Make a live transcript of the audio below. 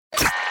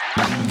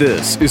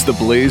This is the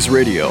Blaze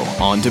Radio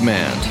on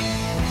demand.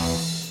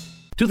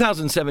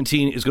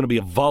 2017 is going to be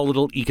a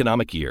volatile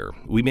economic year.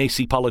 We may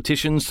see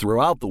politicians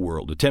throughout the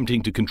world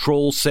attempting to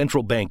control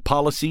central bank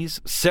policies.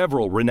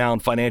 Several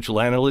renowned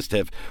financial analysts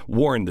have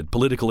warned that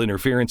political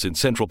interference in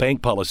central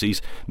bank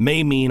policies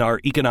may mean our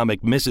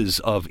economic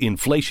misses of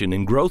inflation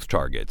and growth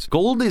targets.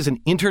 Gold is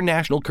an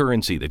international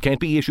currency that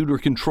can't be issued or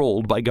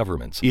controlled by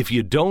governments. If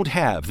you don't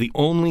have the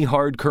only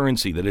hard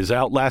currency that has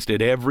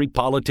outlasted every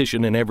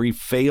politician and every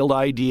failed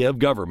idea of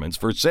governments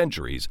for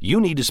centuries, you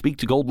need to speak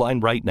to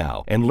Goldline right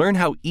now and learn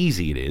how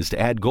easy it is to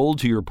add gold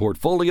to your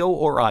portfolio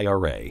or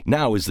IRA.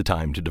 Now is the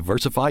time to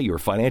diversify your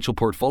financial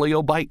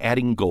portfolio by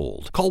adding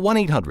gold. Call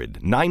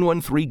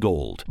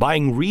 1-800-913-GOLD.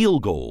 Buying real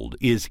gold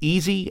is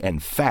easy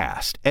and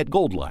fast at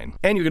Goldline.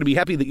 And you're going to be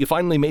happy that you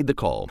finally made the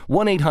call.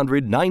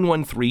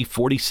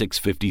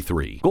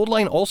 1-800-913-4653.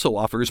 Goldline also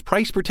offers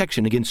price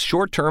protection against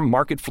short-term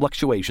market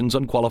fluctuations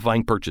on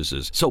qualifying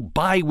purchases. So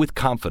buy with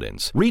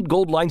confidence. Read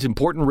Goldline's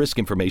important risk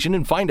information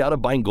and find out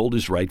if buying gold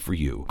is right for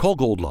you. Call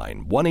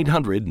Goldline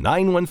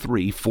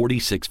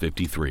 1-800-913-4653.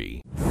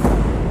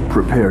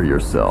 Prepare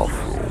yourself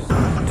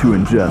to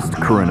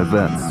ingest current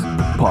events,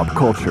 pop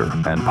culture,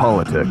 and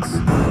politics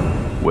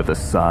with a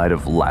side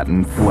of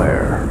Latin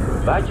flair.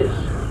 Badges?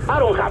 I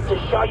don't have to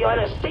show you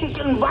any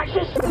stinking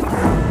badges.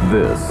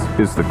 This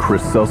is the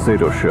Chris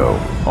Salcedo Show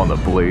on the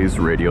Blaze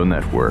Radio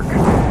Network.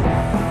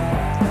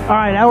 All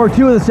right, hour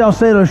two of the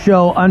Salcedo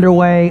Show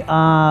underway.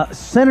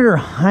 Senator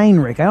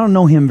Heinrich, I don't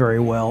know him very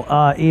well,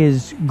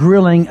 is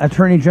grilling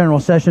Attorney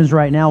General Sessions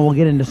right now. We'll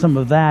get into some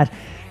of that.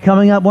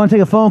 Coming up, want to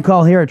take a phone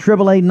call here at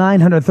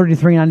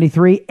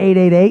 888-900-3393,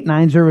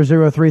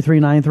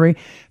 888-900-3393.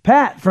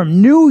 Pat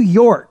from New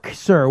York,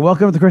 sir.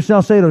 Welcome to the Chris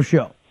Salcedo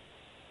Show.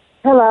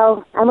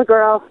 Hello, I'm a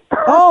girl.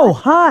 Oh,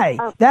 hi.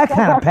 That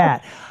kind of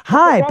Pat.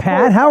 Hi,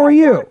 Pat. How are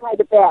you?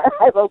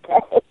 I'm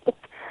okay.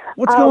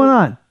 What's going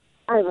on?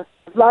 I'm a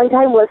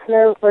long-time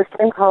listener,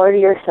 first-time caller to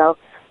your show.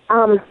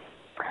 I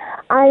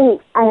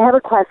have a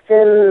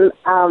question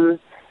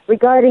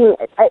regarding,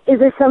 is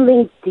there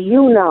something, do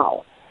you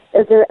know,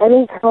 is there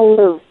any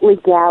kind of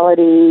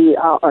legality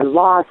or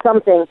law,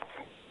 something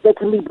that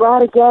can be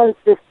brought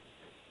against this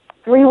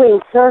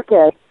three-ring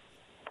circuit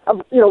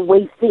of,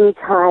 wasting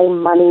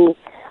time, money,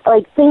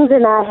 like things are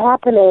not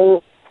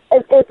happening.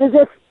 It's as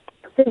if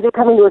things are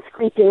coming to a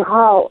screeching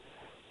halt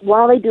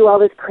while they do all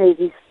this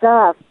crazy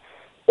stuff.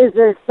 Is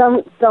there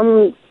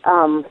something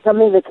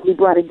that can be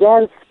brought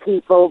against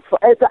people?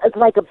 It's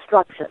like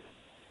obstruction.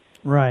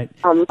 Right.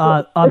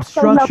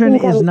 Obstruction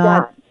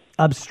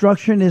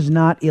is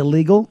not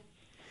illegal.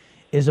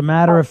 As a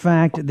matter of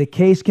fact, the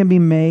case can be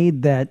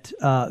made that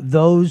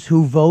those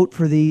who vote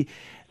for the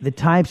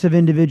types of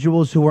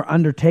individuals who are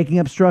undertaking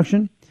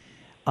obstruction,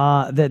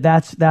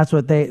 that's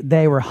what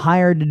they were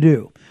hired to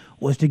do,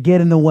 was to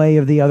get in the way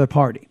of the other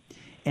party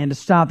and to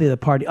stop the other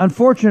party.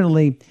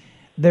 Unfortunately,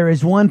 there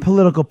is one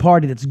political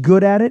party that's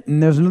good at it,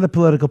 and there's another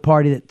political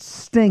party that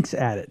stinks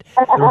at it.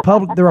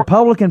 The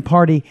Republican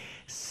Party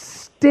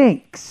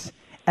stinks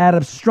at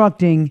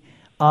obstructing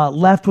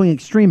left-wing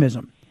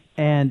extremism.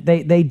 And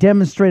they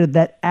demonstrated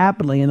that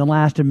aptly in the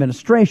last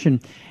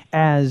administration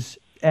as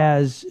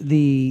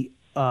the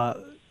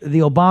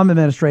Obama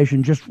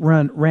administration just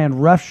ran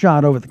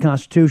roughshod over the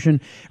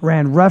Constitution,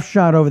 ran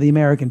roughshod over the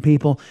American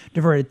people,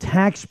 diverted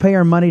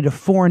taxpayer money to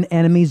foreign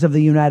enemies of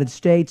the United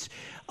States,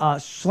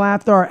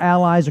 slapped our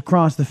allies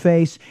across the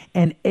face,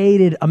 and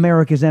aided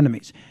America's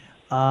enemies.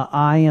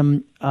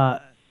 I'm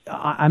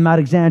not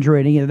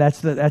exaggerating.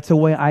 That's the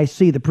way I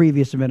see the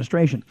previous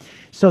administration.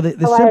 So the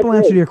simple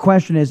answer to your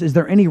question is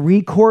there any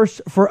recourse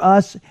for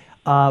us,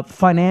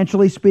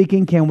 financially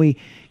speaking? Can we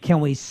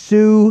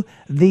sue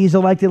these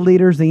elected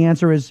leaders? The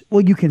answer is,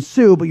 well, you can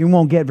sue, but you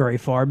won't get very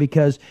far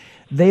because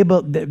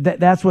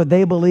that's what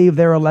they believe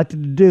they're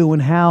elected to do,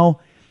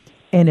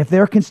 and if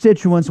their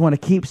constituents want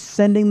to keep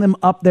sending them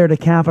up there to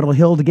Capitol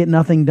Hill to get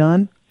nothing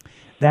done,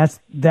 that's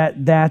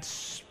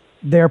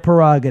their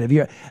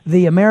prerogative.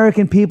 The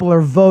American people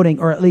are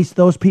voting, or at least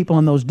those people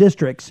in those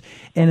districts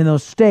and in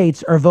those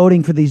states are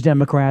voting for these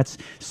Democrats,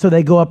 so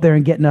they go up there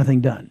and get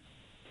nothing done.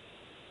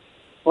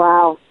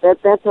 Wow,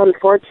 that's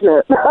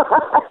unfortunate.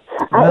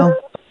 Well,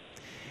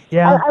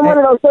 yeah. I'm one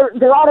of those,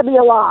 there ought to be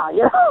a law,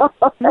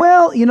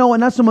 Well, and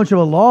not so much of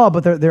a law,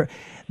 but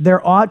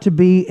there ought to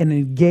be an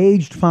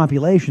engaged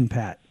population,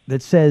 Pat,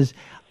 that says,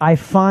 I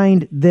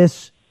find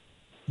this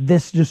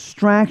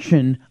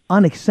distraction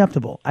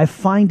unacceptable. I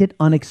find it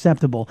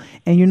unacceptable.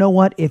 And you know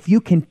what? If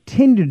you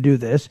continue to do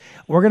this,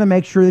 we're going to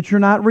make sure that you're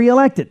not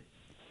reelected.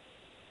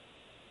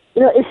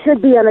 It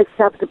should be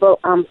unacceptable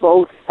on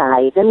both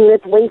sides. I mean,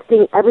 it's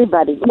wasting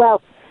everybody.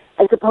 Well,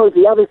 I suppose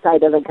the other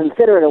side doesn't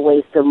consider it a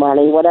waste of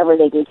money. Whatever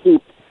they can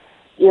keep,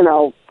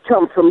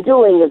 Trump from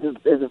doing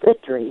is a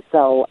victory.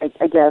 So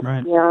I guess,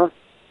 right. Yeah.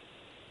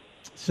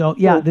 So,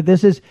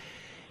 this is...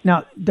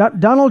 Now,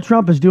 Donald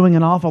Trump is doing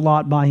an awful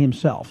lot by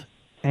himself.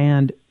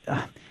 And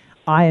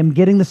I am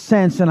getting the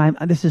sense, and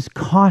this is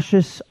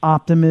cautious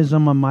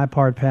optimism on my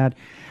part, Pat,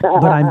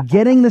 but I'm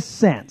getting the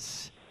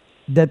sense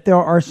that there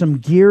are some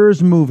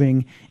gears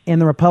moving in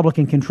the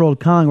Republican-controlled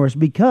Congress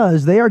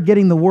because they are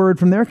getting the word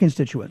from their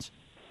constituents.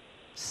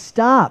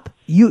 Stop.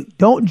 You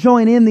don't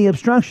join in the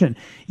obstruction.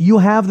 You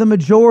have the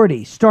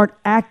majority. Start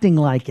acting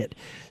like it.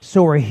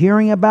 So we're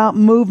hearing about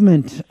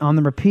movement on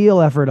the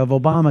repeal effort of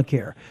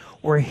Obamacare.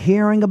 We're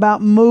hearing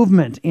about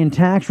movement in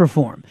tax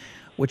reform,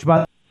 which by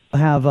the way,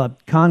 have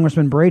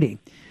Congressman Brady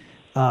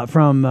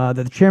from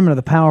the chairman of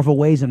the Powerful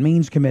Ways and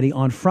Means Committee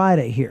on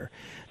Friday here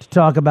to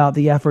talk about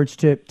the efforts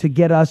to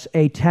get us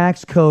a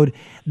tax code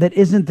that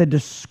isn't the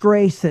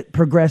disgrace that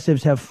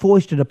progressives have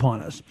foisted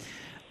upon us.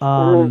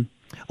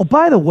 Oh,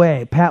 by the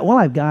way, Pat, while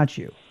I've got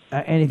you,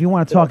 and if you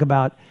want to talk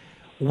about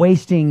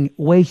wasting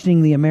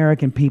the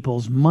American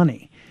people's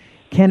money,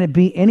 can it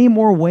be any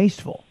more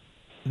wasteful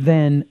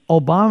than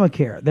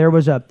Obamacare? There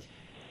was a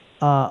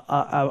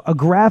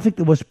graphic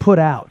that was put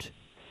out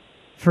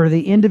for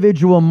the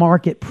individual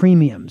market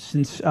premiums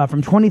since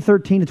from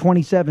 2013 to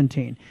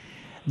 2017.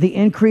 The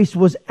increase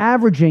was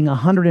averaging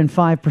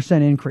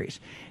 105% increase.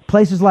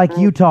 Places like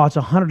Utah, it's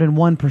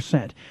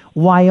 101%.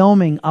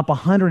 Wyoming, up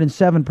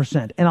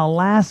 107%. And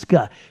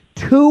Alaska,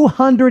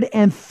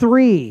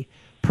 203%.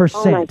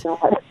 Oh my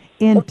God.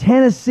 In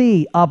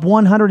Tennessee, up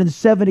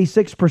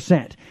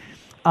 176%.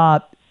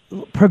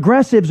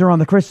 Progressives are on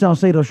the Chris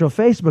Salcedo Show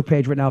Facebook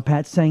page right now,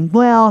 Pat, saying,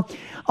 well,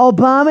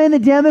 Obama and the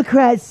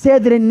Democrats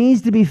said that it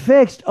needs to be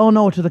fixed. Oh,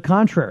 no, to the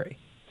contrary.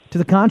 To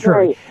the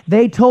contrary. Right.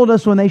 They told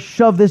us when they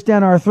shoved this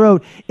down our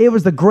throat, it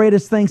was the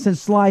greatest thing since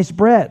sliced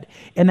bread.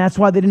 And that's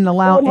why they didn't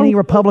allow any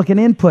Republican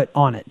input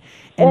on it.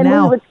 And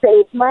now, we would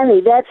save money.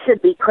 That should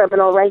be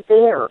criminal right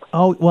there.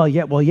 Oh, well,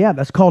 yeah.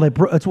 That's called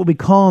that's what we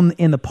call them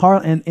in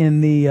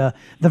the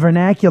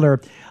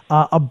vernacular,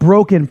 a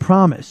broken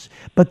promise.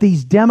 But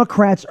these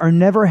Democrats are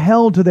never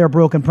held to their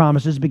broken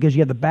promises because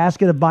you have the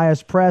basket of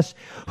biased press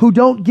who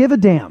don't give a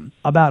damn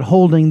about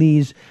holding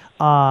these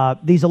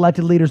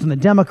elected leaders on the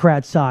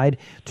Democrat side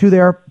to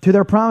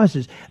their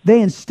promises.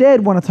 They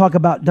instead want to talk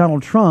about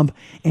Donald Trump,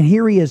 and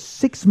here he is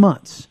 6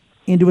 months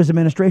into his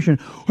administration.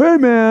 Hey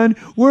man,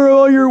 where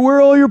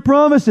are all your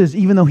promises?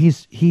 Even though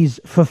he's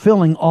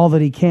fulfilling all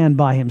that he can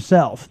by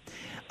himself.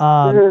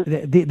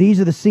 These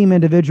are the same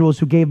individuals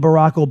who gave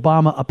Barack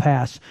Obama a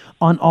pass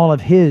on all of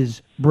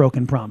his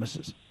broken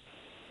promises.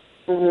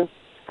 I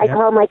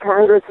call my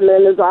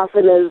congressman as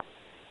often as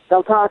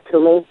they'll talk to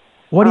me.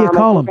 What do you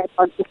call him?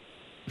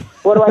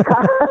 What do I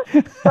call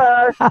him?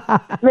 Sir,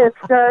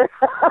 Mister.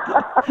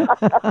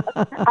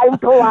 I'm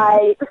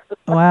polite.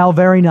 Well,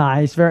 very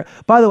nice.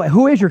 By the way,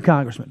 who is your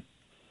congressman?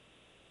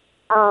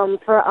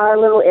 For our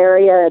little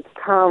area, it's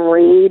Tom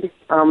Reed.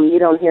 You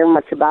don't hear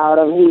much about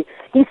him.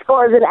 He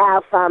scores an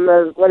F on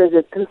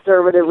the,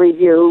 conservative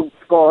review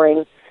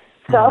scoring.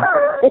 So,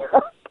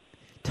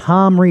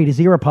 Tom Reed, is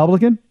he a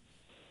Republican?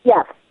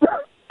 Yes.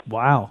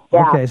 Wow.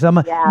 Yeah. Okay, so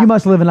you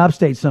must live in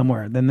upstate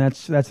somewhere. Then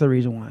that's the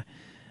reason why.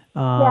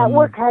 Yeah,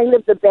 we're kind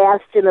of the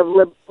bastion of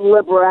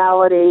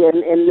liberality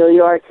in New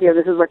York here.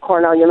 This is where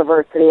Cornell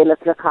University and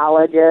the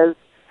college is.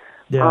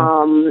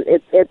 Yeah.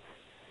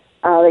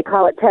 They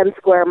call it 10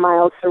 square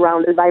miles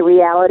surrounded by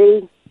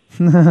reality.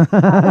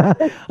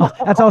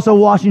 That's also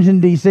Washington,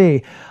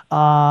 D.C.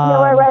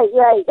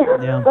 Right.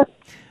 Yeah.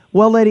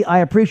 Well, lady, I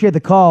appreciate the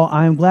call.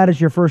 I'm glad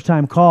it's your first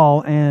time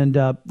call, and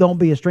don't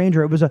be a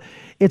stranger.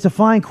 It's a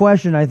fine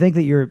question. I think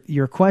that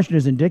your question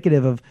is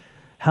indicative of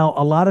how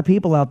a lot of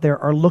people out there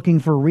are looking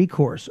for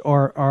recourse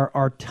or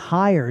are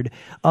tired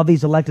of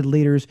these elected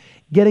leaders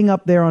getting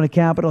up there on a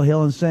Capitol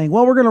Hill and saying,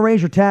 well, we're going to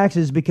raise your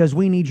taxes because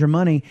we need your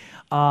money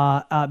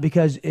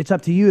because it's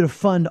up to you to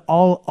fund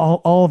all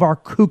of our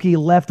kooky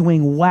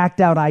left-wing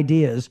whacked-out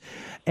ideas.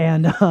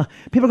 And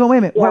people go, wait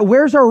a minute,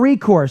 where's our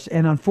recourse?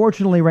 And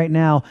unfortunately right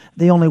now,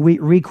 the only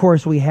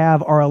recourse we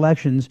have are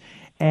elections.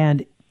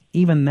 And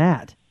even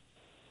that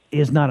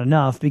is not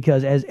enough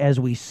because as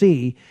we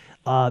see,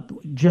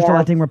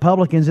 electing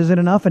Republicans isn't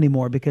enough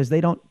anymore because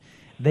they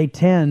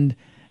tend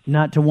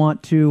not to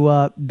want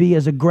to be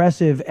as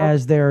aggressive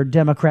as their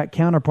Democrat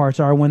counterparts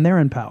are when they're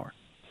in power.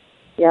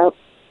 Yep.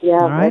 Yeah,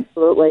 all right?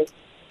 Absolutely.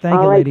 Thank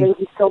you, lady. Thank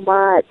you so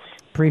much.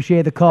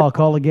 Appreciate the call.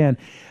 Call again.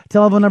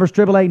 Telephone number is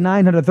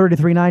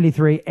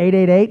 888-900-3393,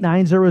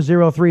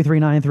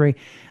 888-900-3393.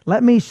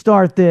 Let me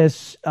start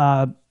this.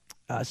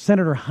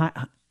 Senator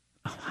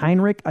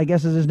Heinrich, I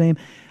guess is his name.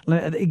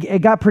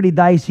 It got pretty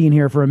dicey in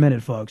here for a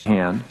minute, folks.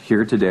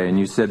 Here today, and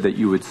you said that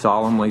you would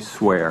solemnly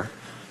swear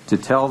to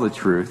tell the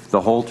truth,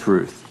 the whole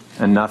truth,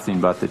 and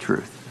nothing but the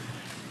truth.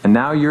 And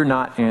now you're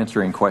not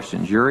answering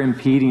questions. You're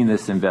impeding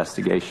this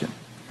investigation.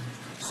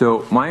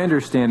 So my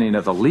understanding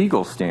of the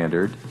legal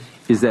standard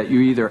is that you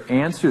either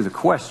answer the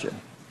question,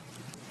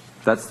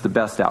 that's the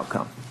best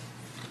outcome.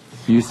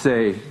 You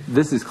say,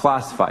 this is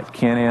classified,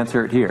 can't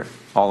answer it here.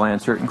 I'll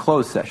answer it in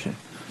closed session.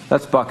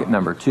 That's bucket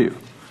number 2.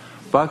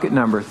 Bucket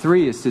number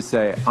 3 is to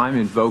say, I'm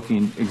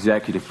invoking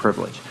executive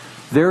privilege.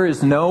 There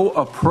is no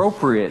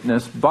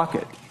appropriateness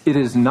bucket. It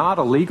is not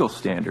a legal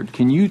standard.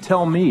 Can you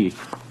tell me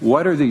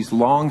what are these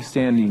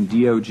long-standing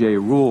DOJ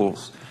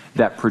rules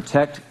that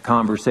protect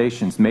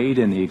conversations made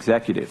in the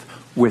executive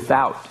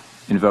without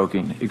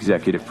invoking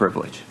executive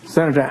privilege?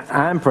 Senator,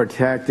 I'm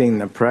protecting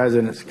the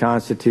president's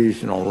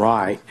constitutional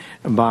right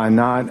by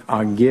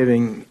not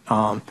giving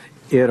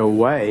it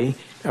away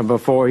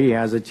before he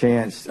has a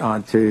chance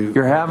to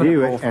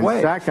review it. And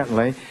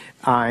secondly,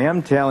 I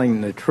am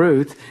telling the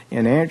truth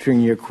in answering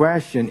your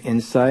question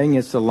in saying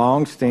it's a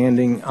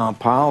long-standing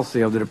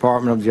policy of the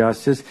Department of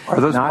Justice.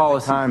 Are those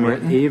policies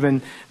written?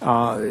 Even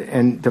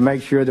and to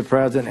make sure the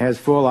president has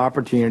full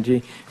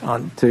opportunity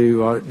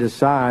to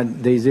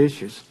decide these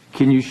issues.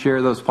 Can you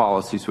share those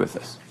policies with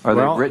us? Are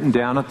they written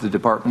down at the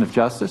Department of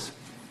Justice?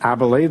 I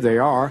believe they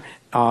are.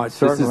 Certainly,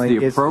 this is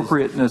the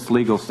appropriateness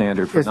legal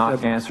standard for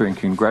not answering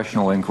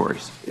congressional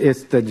inquiries.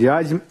 It's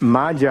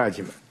my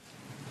judgment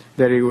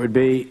that it would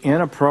be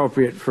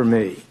inappropriate for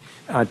me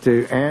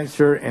to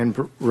answer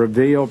and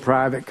reveal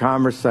private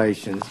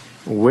conversations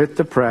with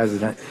the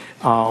president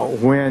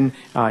when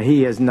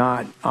he has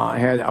not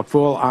had a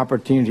full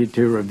opportunity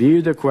to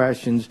review the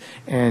questions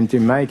and to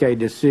make a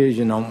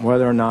decision on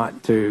whether or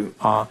not to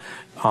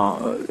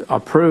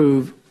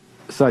approve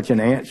such an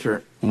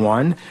answer.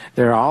 One,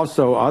 there are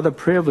also other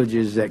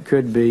privileges that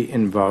could be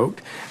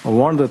invoked.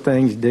 One of the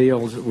things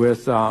deals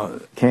with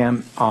the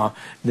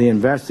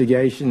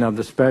investigation of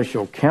the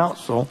special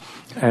counsel.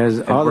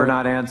 We're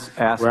not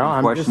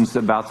asking questions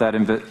about that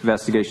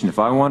investigation. If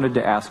I wanted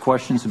to ask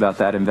questions about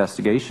that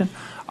investigation,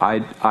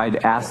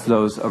 I'd ask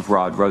those of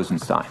Rod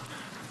Rosenstein.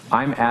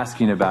 I'm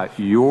asking about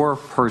your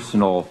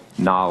personal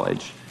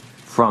knowledge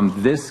from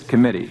this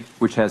committee,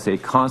 which has a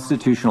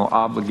constitutional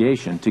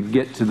obligation to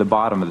get to the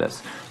bottom of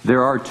this.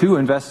 There are two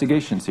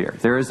investigations here.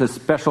 There is a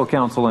special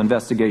counsel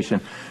investigation.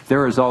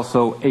 There is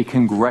also a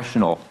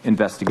congressional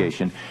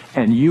investigation.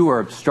 And you are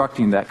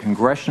obstructing that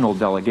congressional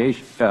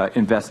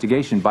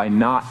investigation by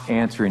not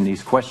answering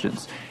these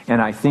questions.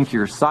 And I think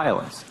your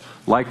silence,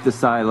 like the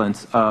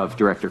silence of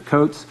Director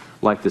Coates,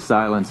 like the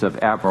silence of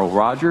Admiral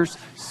Rogers,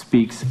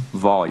 speaks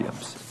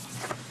volumes.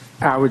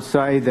 I would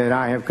say that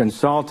I have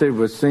consulted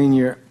with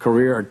senior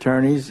career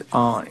attorneys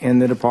in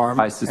the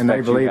department, and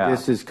they believe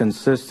this is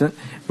consistent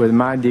with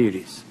my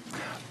duties.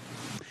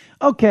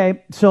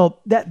 Okay, so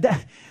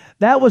that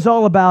was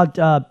all about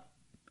a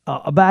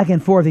back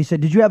and forth. He said,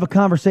 "Did you have a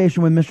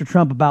conversation with Mr.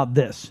 Trump about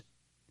this?"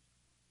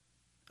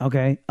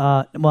 Okay,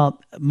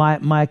 well,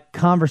 my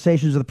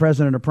conversations with the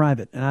president are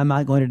private, and I'm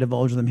not going to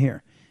divulge them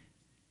here.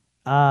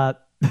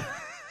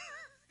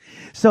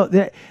 So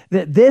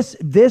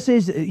this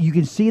is, you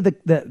can see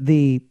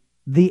the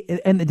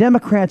and the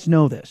Democrats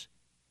know this,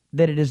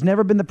 that it has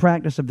never been the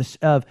practice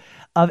of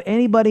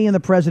anybody in the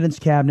president's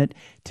cabinet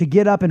to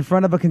get up in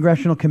front of a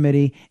congressional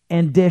committee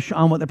and dish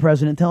on what the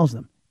president tells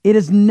them. It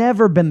has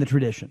never been the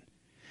tradition.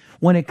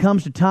 When it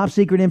comes to top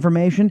secret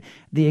information,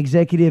 the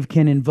executive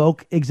can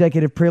invoke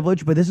executive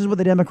privilege, but this is what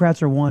the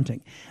Democrats are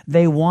wanting.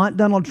 They want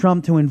Donald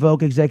Trump to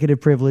invoke executive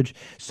privilege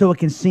so it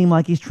can seem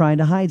like he's trying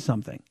to hide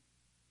something.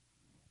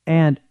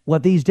 And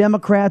what these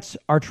Democrats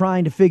are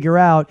trying to figure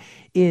out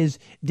is,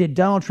 did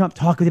Donald Trump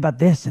talk with you about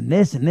this and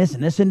this and this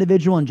and this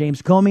individual and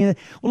James Comey?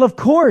 Well, of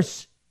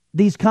course,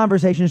 these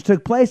conversations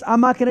took place.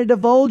 I'm not going to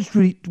divulge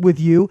with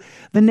you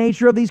the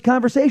nature of these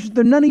conversations.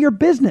 They're none of your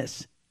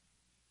business.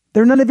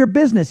 They're none of your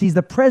business. He's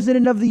the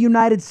president of the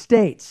United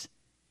States.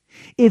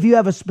 If you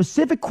have a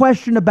specific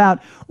question about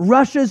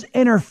Russia's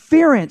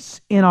interference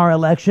in our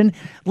election,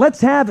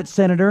 let's have it,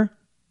 Senator.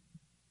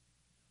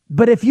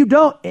 But if you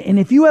don't, and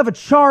if you have a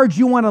charge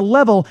you want to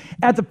level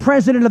at the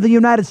president of the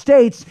United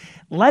States,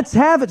 let's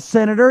have it,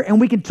 Senator, and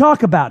we can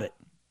talk about it.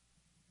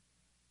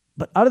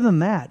 But other than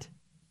that,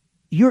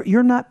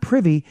 you're not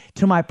privy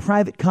to my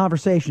private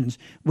conversations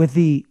with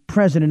the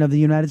president of the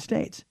United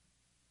States.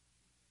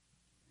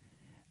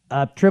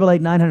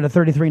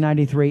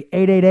 888-900-3393,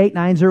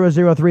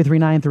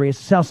 888-900-3393. It's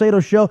the Salcedo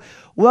Show.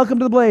 Welcome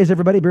to the Blaze,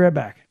 everybody. Be right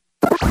back.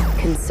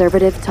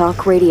 Conservative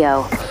Talk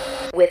Radio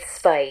with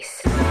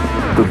Spice.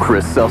 The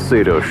Chris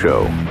Salcedo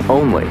Show,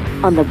 only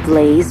on the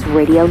Blaze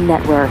Radio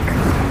Network.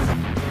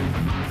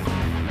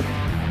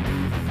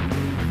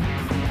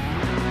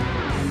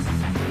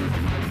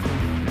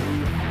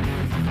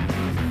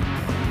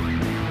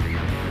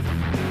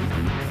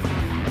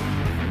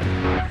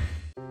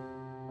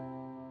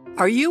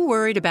 Are you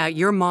worried about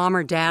your mom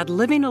or dad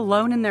living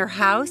alone in their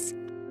house?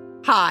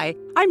 Hi,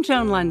 I'm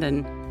Joan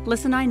London.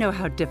 Listen, I know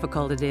how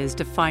difficult it is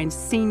to find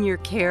senior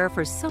care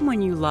for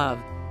someone you love.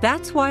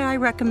 That's why I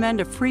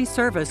recommend a free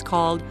service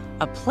called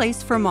A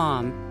Place for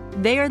Mom.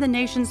 They are the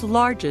nation's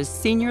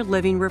largest senior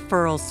living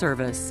referral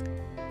service.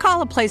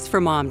 Call A Place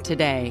for Mom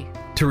today.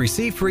 To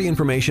receive free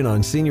information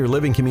on senior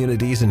living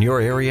communities in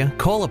your area,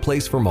 call A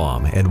Place for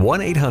Mom at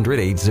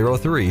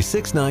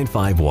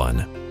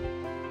 1-800-803-6951.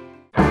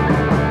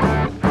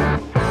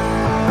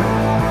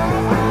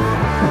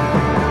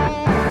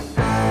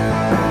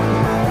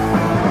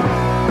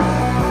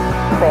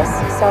 Chris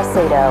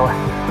Salcedo.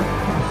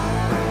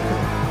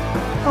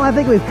 Well, I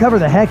think we've covered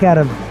the heck out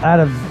of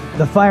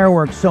the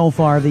fireworks so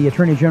far, the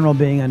Attorney General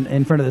being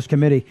in front of this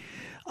committee.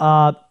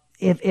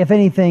 If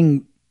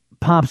anything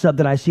pops up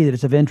that I see that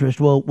it's of interest,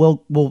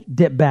 we'll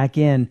dip back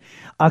in.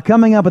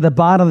 Coming up at the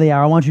bottom of the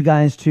hour, I want you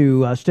guys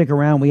to stick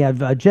around. We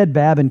have Jed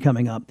Babin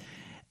coming up.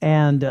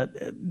 And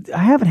I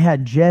haven't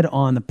had Jed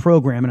on the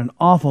program in an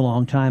awful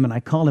long time, and I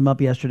called him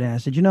up yesterday. I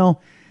said,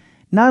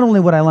 not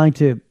only would I like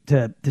to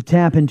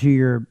tap into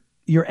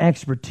your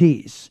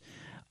expertise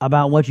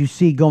about what you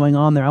see going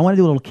on there, I want to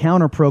do a little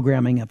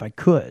counter-programming, if I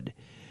could,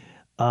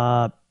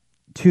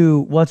 to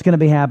what's going to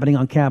be happening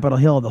on Capitol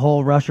Hill, the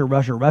whole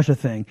Russia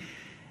thing.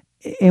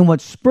 And what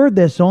spurred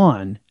this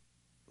on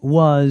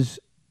was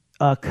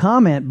a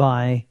comment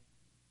by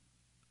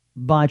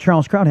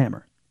Charles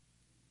Krauthammer.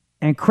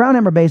 And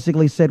Krauthammer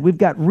basically said, we've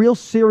got real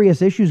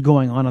serious issues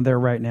going on there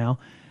right now.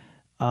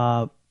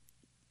 The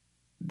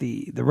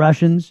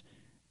Russians,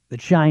 the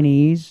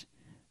Chinese,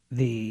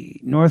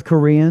 the North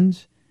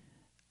Koreans,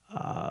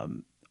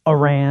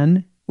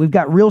 Iran. We've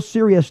got real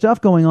serious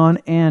stuff going on,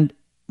 and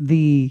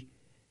the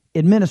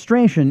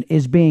administration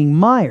is being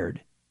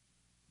mired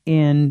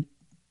in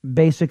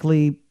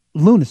basically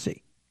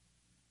lunacy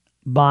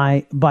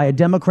by a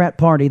Democrat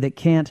Party that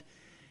can't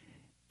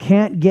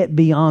get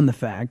beyond the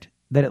fact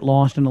that it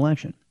lost an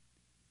election.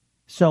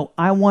 So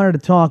I wanted to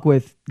talk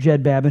with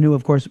Jed Babin, who,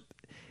 of course,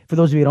 for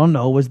those of you who don't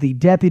know, was the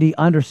Deputy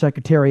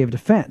Undersecretary of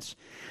Defense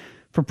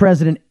for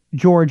President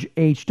George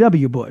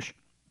H.W. Bush,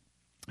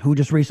 who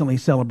just recently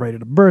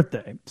celebrated a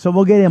birthday. So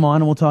we'll get him on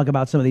and we'll talk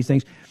about some of these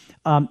things.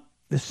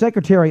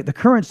 The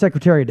current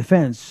Secretary of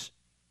Defense,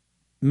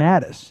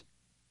 Mattis,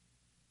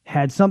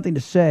 had something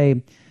to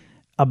say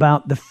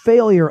about the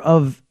failure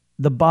of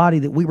the body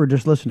that we were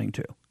just listening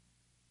to,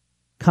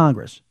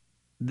 Congress.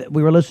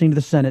 We were listening to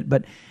the Senate,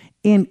 but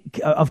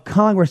of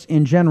Congress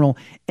in general,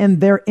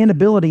 and their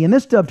inability, and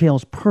this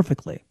dovetails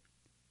perfectly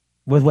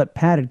with what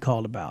Pat had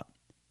called about.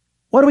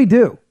 What do we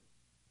do?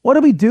 What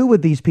do we do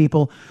with these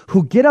people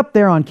who get up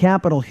there on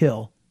Capitol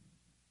Hill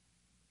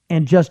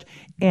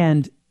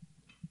and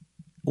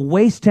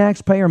waste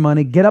taxpayer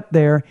money, get up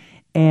there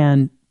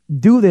and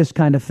do this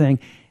kind of thing,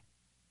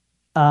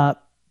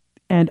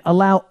 and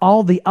allow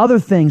all the other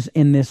things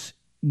in this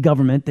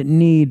government that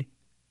need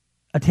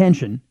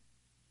attention?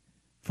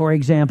 For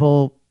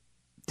example,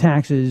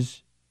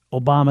 taxes,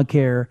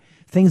 Obamacare,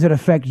 things that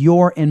affect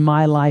your and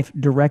my life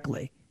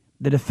directly,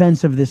 the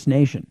defense of this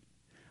nation.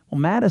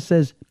 Well, Mattis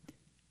says,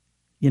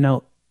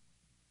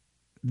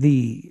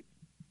 the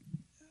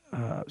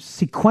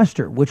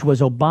sequester, which was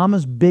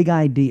Obama's big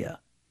idea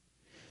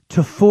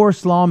to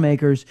force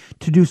lawmakers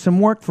to do some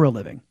work for a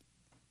living.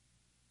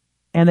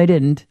 And they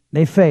didn't.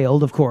 They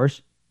failed, of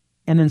course.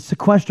 And then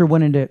sequester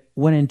went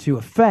into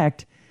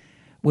effect,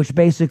 which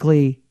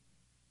basically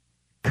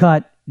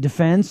cut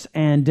defense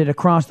and did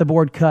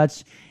across-the-board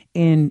cuts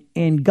in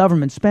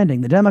government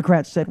spending. The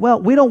Democrats said,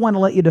 well, we don't want to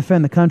let you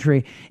defend the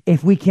country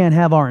if we can't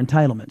have our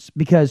entitlements,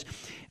 because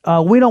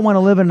we don't want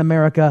to live in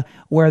America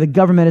where the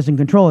government is in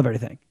control of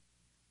everything.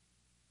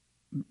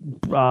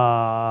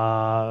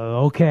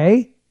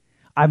 Okay.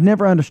 I've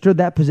never understood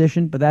that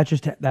position, but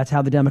that's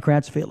how the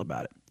Democrats feel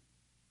about it.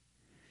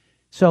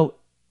 So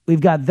we've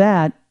got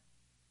that,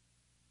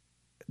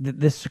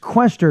 the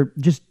sequester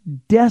just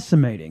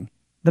decimating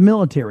the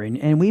military.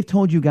 And we've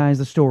told you guys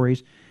the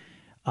stories.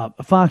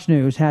 Fox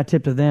News, hat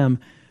tip to them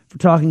for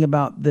talking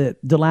about the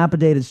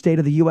dilapidated state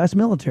of the U.S.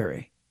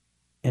 military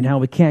and how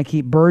we can't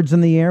keep birds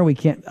in the air. We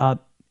can't,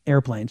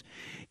 airplanes.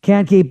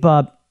 Can't keep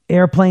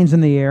airplanes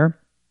in the air.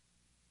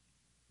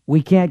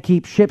 We can't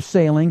keep ships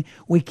sailing.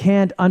 We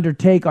can't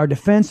undertake our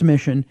defense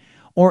mission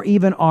or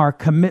even our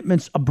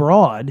commitments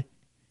abroad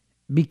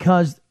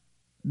because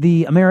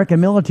the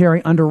American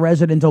military under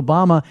President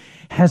Obama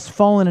has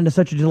fallen into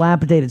such a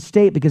dilapidated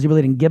state because he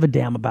really didn't give a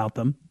damn about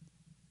them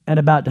and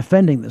about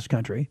defending this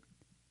country.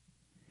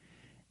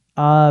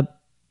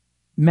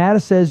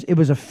 Mattis says it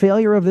was a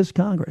failure of this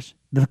Congress.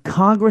 The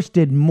Congress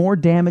did more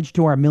damage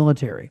to our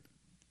military.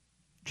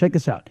 Check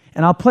this out.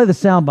 And I'll play the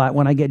soundbite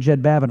when I get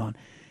Jed Babin on.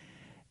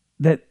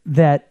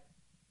 That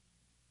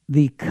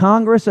the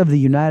Congress of the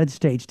United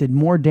States did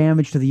more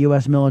damage to the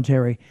U.S.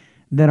 military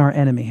than our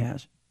enemy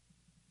has.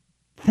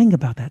 Think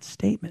about that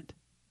statement.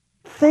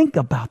 Think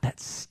about that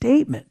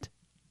statement.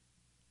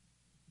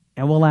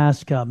 And we'll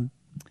ask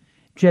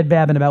Jed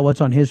Babin about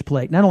what's on his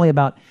plate, not only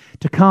about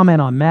to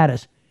comment on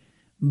Mattis,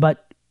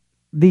 but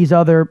these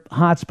other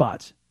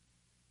hotspots.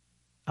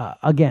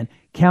 Again,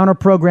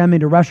 counter-programming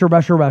to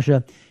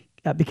Russia,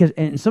 because,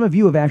 and some of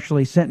you have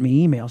actually sent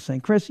me emails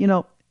saying, Chris,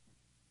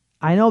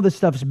 I know this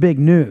stuff's big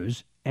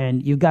news,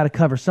 and you've got to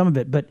cover some of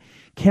it, but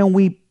can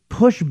we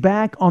push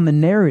back on the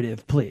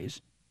narrative,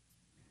 please,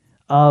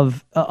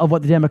 of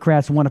what the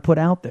Democrats want to put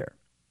out there?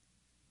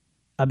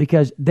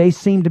 Because they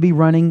seem to be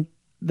running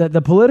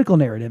the political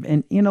narrative.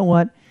 And you know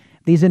what?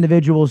 These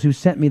individuals who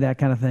sent me that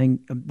kind of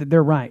thing,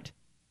 they're right.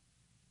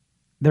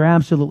 They're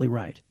absolutely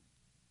right.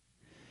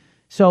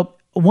 So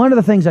one of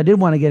the things I did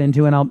want to get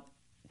into, and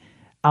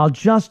I'll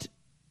just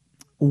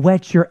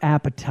whet your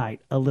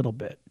appetite a little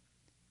bit,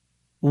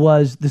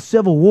 was the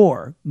Civil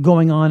War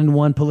going on in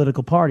one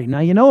political party. Now,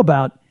 you know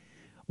about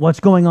what's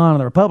going on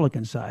the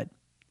Republican side.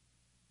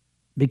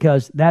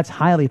 because that's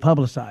highly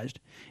publicized.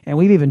 And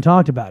we've even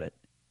talked about it,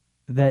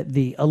 that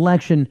the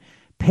election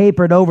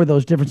papered over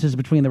those differences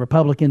between the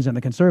Republicans and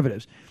the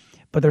conservatives,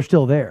 but they're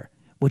still there.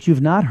 What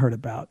you've not heard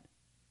about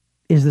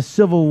is the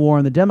civil war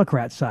on the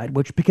Democrat side,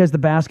 which, because the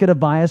basket of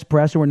biased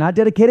press, who are not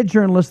dedicated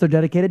journalists, they're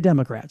dedicated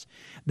Democrats,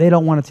 they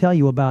don't want to tell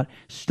you about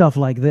stuff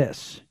like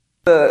this.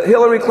 The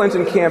Hillary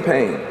Clinton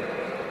campaign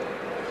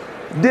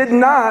did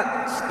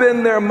not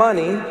spend their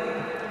money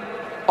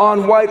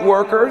on white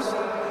workers,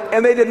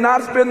 and they did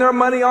not spend their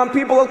money on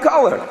people of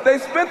color. They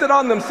spent it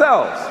on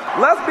themselves.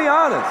 Let's be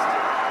honest.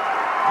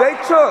 They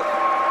took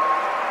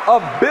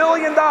 $1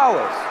 billion,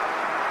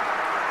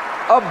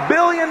 $1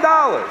 billion,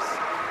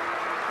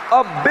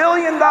 $1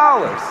 billion.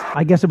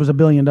 I guess it was $1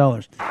 billion.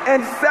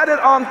 And set it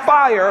on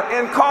fire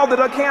and called it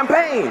a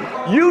campaign.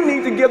 You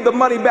need to give the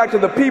money back to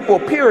the people,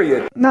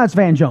 period. No, it's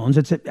Van Jones.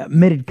 It's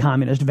admitted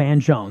communist Van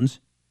Jones.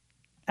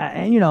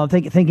 And,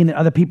 thinking that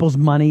other people's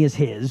money is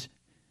his.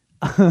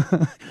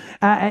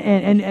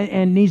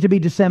 and needs to be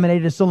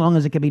disseminated so long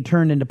as it can be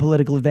turned into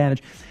political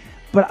advantage.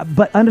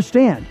 But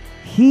understand,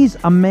 he's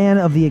a man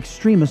of the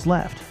extremist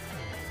left.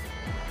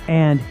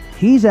 And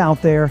he's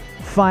out there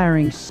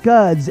firing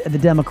scuds at the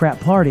Democrat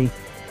Party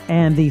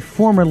and the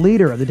former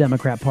leader of the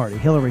Democrat Party,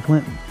 Hillary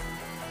Clinton.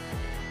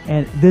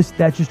 And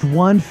that's just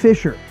one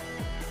fissure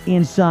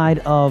inside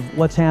of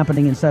what's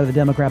happening inside of the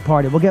Democrat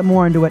Party. We'll get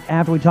more into it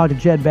after we talk to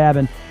Jed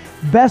Babin,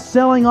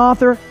 best-selling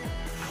author,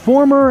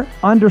 former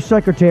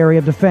Undersecretary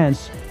of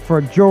Defense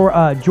for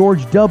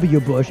George W.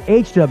 Bush,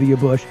 H.W.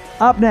 Bush,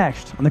 up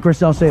next on The Chris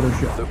Salcedo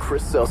Show. The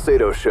Chris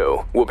Salcedo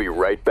Show. We'll be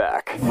right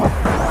back.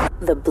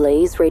 The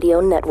Blaze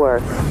Radio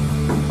Network.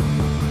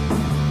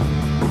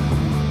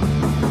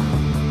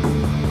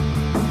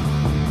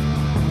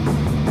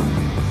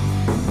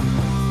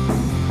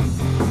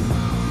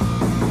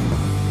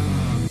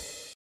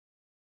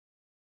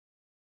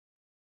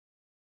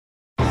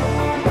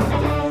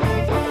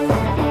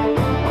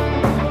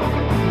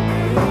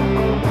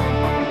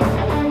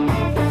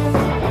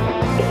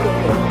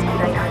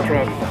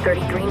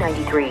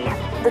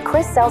 The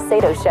Chris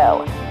Salcedo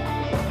Show.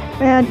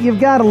 Man, you've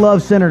got to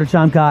love Senator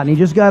Tom Cotton. He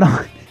just got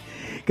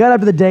up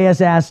to the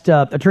dais, asked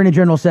Attorney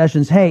General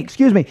Sessions, hey,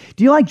 excuse me,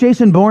 do you like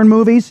Jason Bourne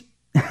movies?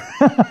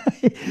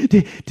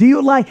 do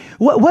you like,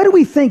 what do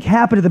we think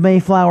happened at the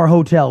Mayflower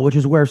Hotel, which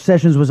is where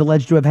Sessions was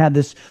alleged to have had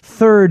this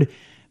third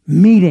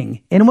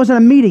meeting? And it wasn't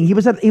a meeting. He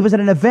was at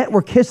an event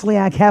where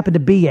Kislyak happened to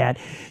be at.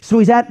 So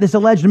he's at this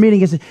alleged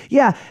meeting. He says,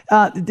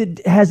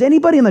 has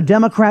anybody on the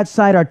Democrat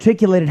side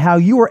articulated how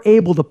you were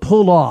able to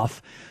pull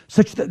off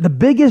such that the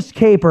biggest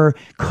caper,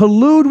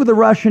 collude with the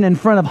Russian in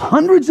front of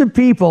hundreds of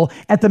people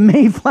at the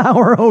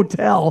Mayflower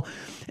Hotel?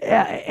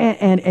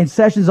 And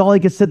Sessions, all he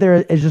could sit there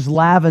is just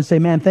laugh and say,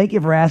 man, thank you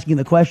for asking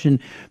the question,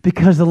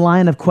 because the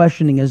line of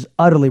questioning is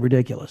utterly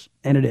ridiculous.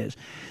 And it is.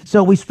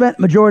 So we spent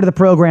majority of the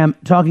program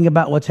talking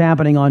about what's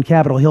happening on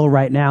Capitol Hill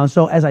right now.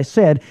 So as I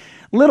said,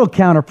 little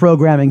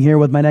counter-programming here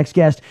with my next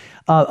guest,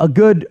 a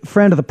good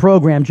friend of the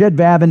program, Jed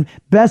Babin,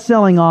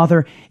 best-selling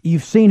author.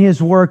 You've seen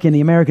his work in the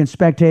American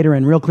Spectator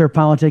and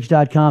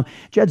RealClearPolitics.com.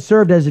 Jed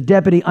served as a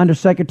Deputy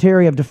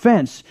Undersecretary of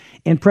Defense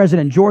in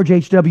President George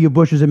H.W.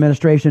 Bush's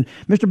administration.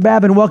 Mr.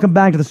 Babin, welcome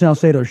back to the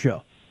Salcedo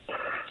Show.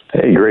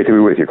 Hey, great to be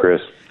with you, Chris.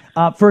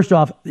 First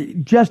off,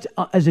 just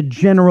as a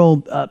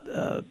general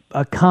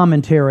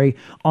commentary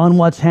on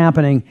what's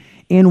happening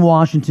in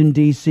Washington,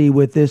 D.C.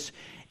 with this,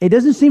 it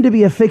doesn't seem to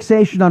be a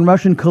fixation on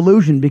Russian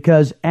collusion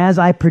because, as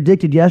I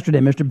predicted yesterday,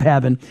 Mr.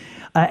 Babin,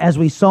 as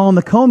we saw in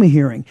the Comey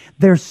hearing,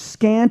 there's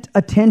scant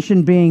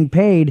attention being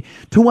paid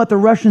to what the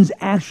Russians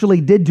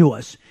actually did to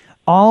us.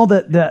 All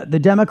the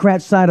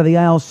Democrat side of the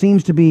aisle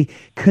seems to be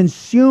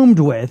consumed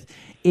with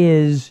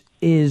is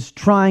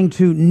trying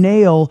to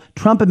nail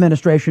Trump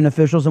administration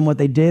officials and what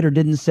they did or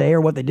didn't say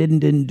or what they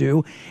didn't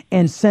do,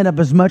 and send up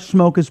as much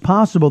smoke as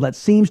possible. That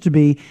seems to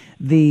be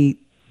the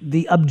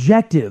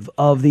objective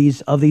of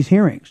these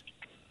hearings.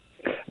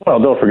 Well,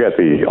 don't forget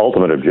the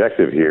ultimate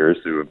objective here is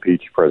to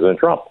impeach President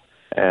Trump.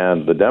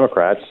 And the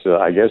Democrats,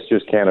 I guess,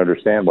 just can't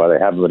understand why they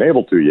haven't been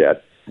able to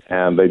yet.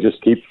 And they just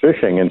keep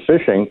fishing, and,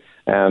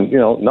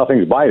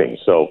 nothing's biting.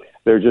 So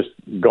they're just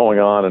going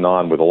on and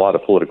on with a lot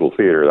of political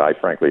theater that I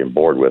frankly am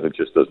bored with. It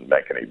just doesn't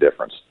make any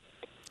difference.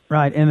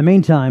 Right. In the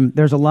meantime,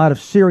 there's a lot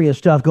of serious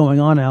stuff going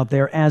on out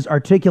there, as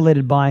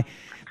articulated by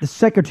the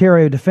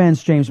Secretary of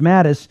Defense, James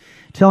Mattis,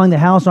 telling the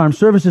House Armed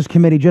Services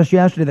Committee just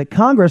yesterday that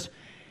Congress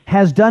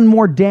has done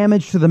more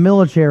damage to the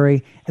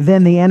military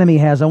than the enemy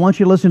has. I want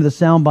you to listen to the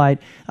soundbite,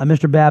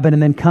 Mr. Babin,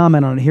 and then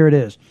comment on it. Here it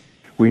is.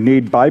 We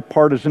need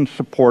bipartisan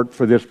support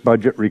for this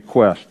budget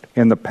request.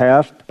 In the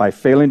past, by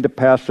failing to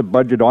pass a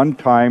budget on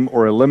time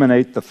or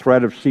eliminate the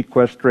threat of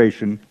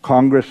sequestration,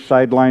 Congress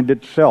sidelined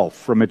itself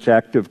from its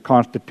active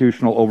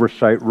constitutional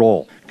oversight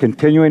role.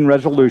 Continuing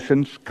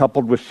resolutions,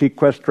 coupled with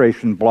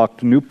sequestration,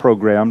 blocked new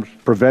programs,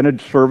 prevented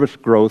service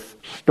growth,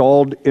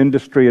 stalled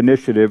industry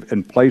initiative,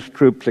 and placed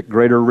troops at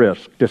greater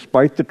risk.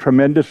 Despite the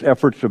tremendous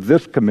efforts of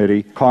this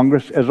committee,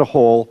 Congress as a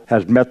whole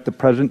has met the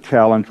present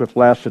challenge with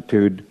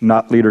lassitude,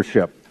 not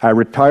leadership. I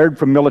retired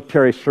from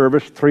military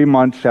service 3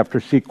 months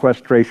after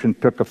sequestration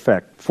took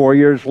effect. 4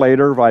 years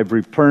later, I've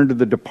returned to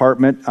the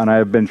department, and I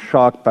have been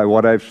shocked by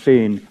what I've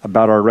seen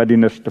about our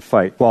readiness to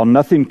fight. While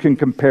nothing can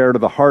compare to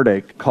the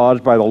heartache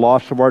caused by the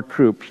loss of our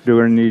troops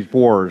during these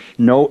wars,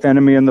 no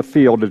enemy in the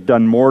field has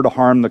done more to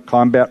harm the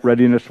combat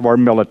readiness of our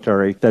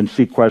military than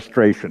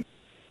sequestration.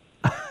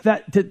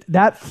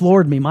 That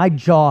floored me. My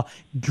jaw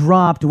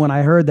dropped when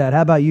I heard that.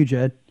 How about you,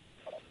 Jed?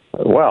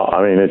 Well,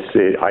 I mean,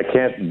 I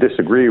can't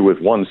disagree with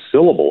one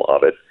syllable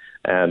of it,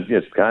 and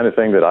it's the kind of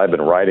thing that I've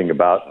been writing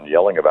about and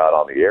yelling about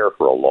on the air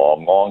for a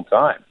long, long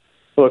time.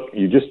 Look,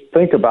 you just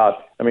think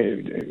about, I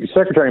mean,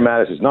 Secretary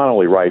Mattis is not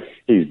only right,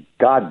 he's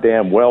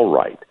goddamn well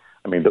right.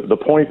 I mean, the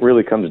point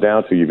really comes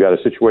down to you've got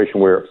a situation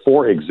where,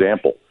 for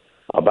example,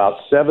 about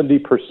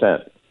 70%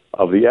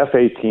 of the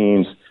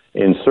F-18s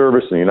in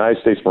service in the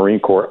United States Marine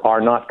Corps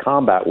are not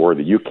combat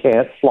worthy. You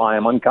can't fly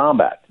them on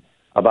combat.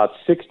 About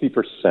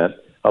 60%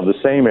 of the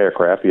same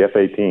aircraft, the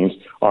F-18s,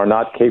 are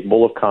not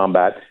capable of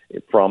combat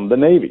from the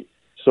Navy.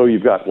 So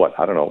you've got,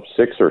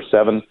 6 or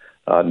 7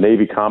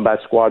 Navy combat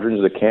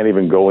squadrons that can't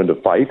even go into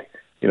fight.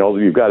 You know,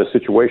 you've got a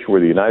situation where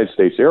the United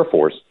States Air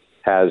Force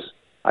has,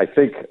 I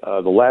think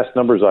the last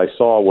numbers I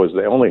saw was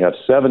they only have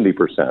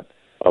 70%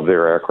 of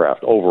their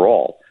aircraft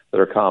overall that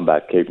are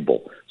combat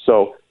capable.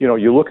 So, you know,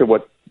 you look at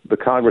what the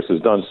Congress has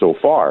done so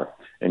far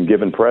and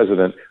given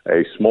President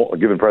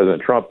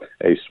Trump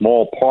a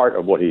small part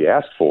of what he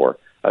asked for.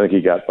 I think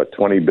he got,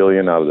 $20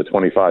 billion out of the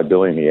 $25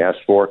 billion he asked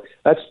for.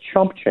 That's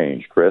chump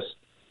change, Chris.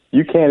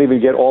 You can't even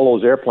get all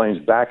those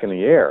airplanes back in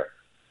the air,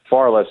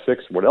 far less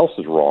fix what else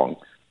is wrong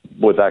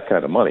with that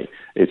kind of money.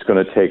 It's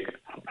going to take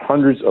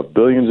hundreds of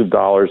billions of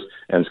dollars,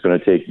 and it's going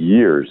to take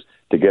years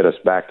to get us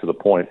back to the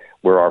point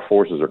where our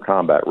forces are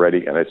combat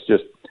ready. And it's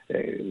just,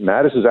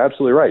 Mattis is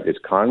absolutely right. It's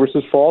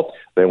Congress's fault.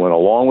 They went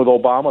along with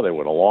Obama. They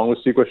went along with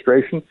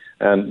sequestration.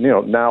 And, you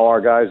know, now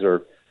our guys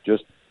are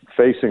just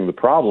facing the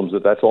problems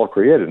that's all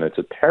created. And it's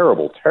a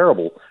terrible,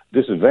 terrible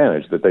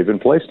disadvantage that they've been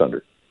placed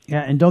under.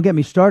 Yeah, and don't get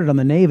me started on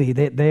the Navy.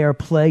 They are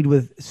plagued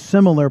with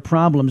similar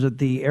problems that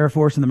the Air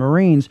Force and the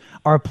Marines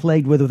are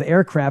plagued with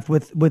aircraft,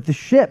 with the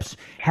ships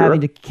having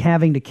to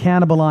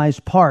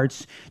cannibalize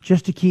parts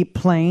just to keep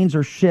planes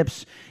or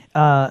ships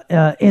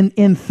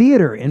in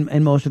theater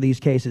in most of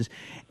these cases.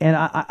 And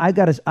I've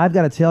got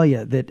to tell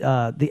you that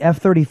the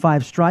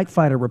F-35 strike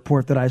fighter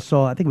report that I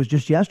saw, I think it was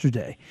just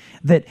yesterday,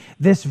 that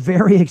this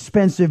very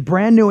expensive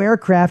brand new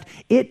aircraft,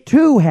 it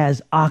too has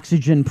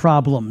oxygen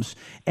problems.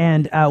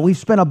 And we've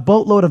spent a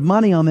boatload of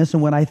money on this.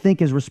 And what I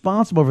think is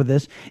responsible for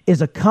this is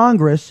a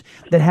Congress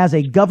that has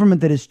a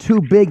government that is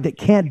too big that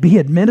can't be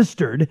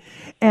administered.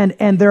 And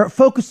they're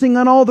focusing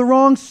on all the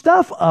wrong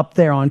stuff up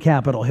there on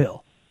Capitol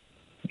Hill.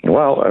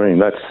 Well, I mean,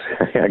 that's,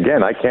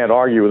 again, I can't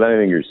argue with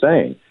anything you're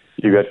saying.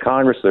 You've got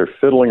Congress, they're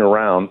fiddling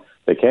around.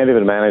 They can't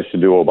even manage to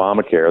do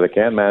Obamacare. They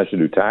can't manage to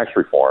do tax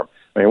reform.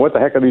 I mean, what the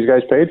heck are these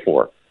guys paid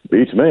for?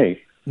 Beats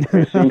me.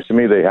 It seems to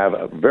me they have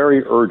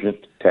very urgent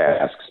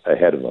tasks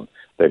ahead of them.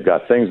 They've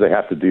got things they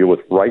have to deal with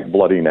right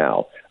bloody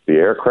now. The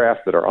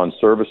aircraft that are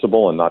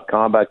unserviceable and not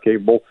combat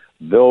capable,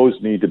 those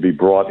need to be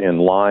brought in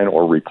line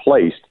or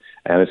replaced,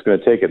 and it's going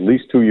to take at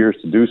least 2 years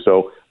to do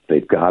so.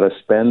 They've got to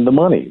spend the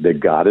money. They've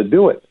got to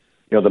do it.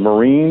 You know, the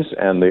Marines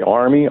and the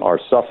Army are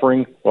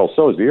suffering, well,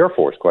 so is the Air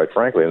Force, quite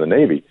frankly, and the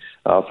Navy,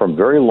 from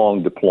very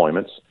long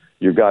deployments.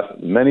 You've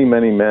got many,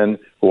 many men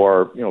who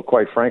are, you know,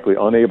 quite frankly,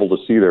 unable to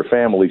see their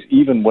families,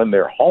 even when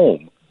they're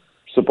home,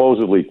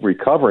 supposedly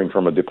recovering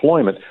from a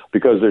deployment,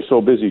 because they're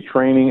so busy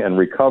training and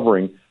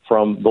recovering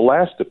from the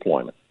last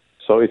deployment.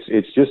 So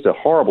it's just a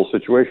horrible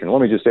situation.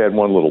 Let me just add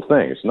one little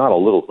thing. It's not a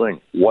little thing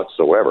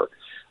whatsoever.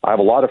 I have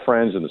a lot of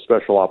friends in the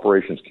special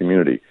operations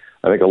community.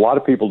 I think a lot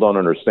of people don't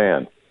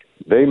understand.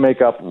 They make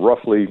up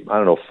roughly,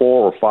 4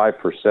 or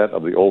 5%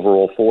 of the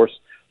overall force.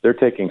 They're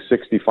taking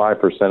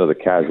 65% of the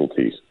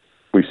casualties.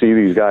 We see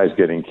these guys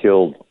getting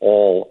killed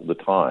all the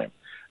time.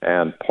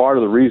 And part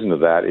of the reason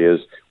of that is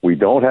we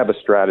don't have a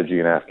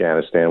strategy in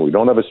Afghanistan. We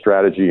don't have a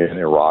strategy in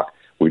Iraq.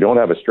 We don't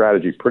have a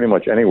strategy pretty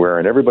much anywhere.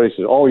 And everybody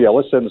says, oh, yeah,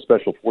 let's send the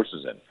special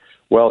forces in.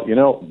 Well, you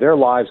know, their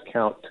lives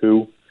count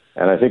too.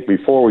 And I think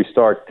before we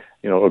start,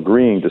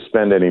 agreeing to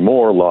spend any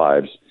more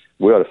lives,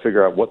 we ought to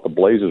figure out what the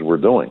blazes we're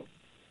doing.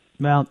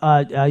 Well,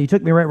 you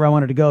took me right where I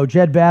wanted to go.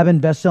 Jed Babin,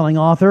 best-selling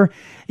author.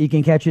 You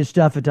can catch his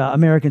stuff at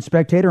American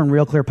Spectator and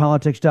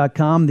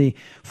RealClearPolitics.com. The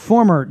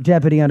former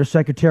Deputy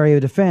Undersecretary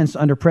of Defense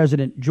under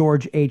President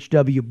George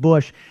H.W.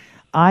 Bush.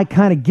 I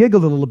kind of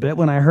giggled a little bit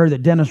when I heard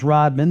that Dennis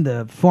Rodman,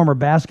 the former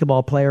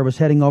basketball player, was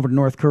heading over to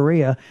North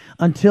Korea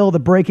until the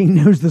breaking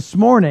news this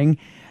morning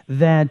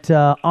that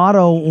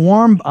Otto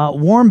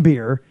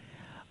Warmbier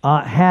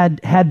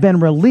had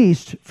been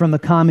released from the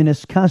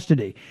communist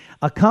custody.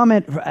 A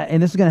comment,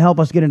 and this is going to help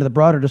us get into the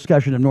broader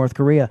discussion of North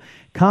Korea.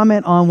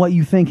 Comment on what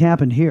you think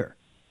happened here.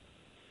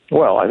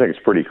 Well, I think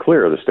it's pretty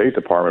clear. The State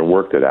Department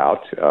worked it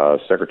out.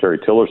 Secretary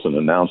Tillerson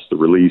announced the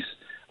release,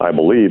 I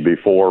believe,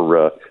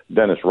 before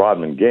Dennis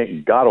Rodman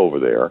got over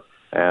there.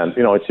 And,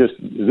 it's just,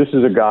 this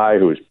is a guy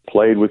who has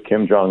played with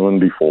Kim Jong-un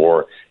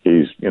before.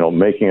 He's,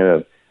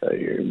 making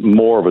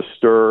more of a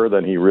stir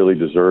than he really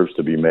deserves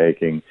to be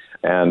making.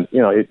 And,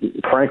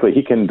 frankly,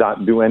 he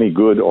cannot do any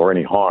good or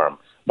any harm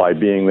by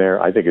being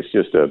there. I think it's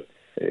just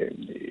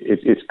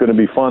it's going to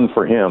be fun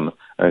for him,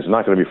 and it's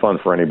not going to be fun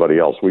for anybody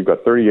else. We've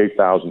got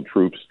 38,000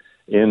 troops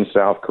in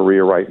South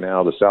Korea right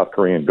now. The South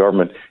Korean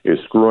government is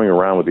screwing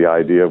around with the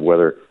idea of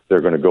whether they're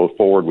going to go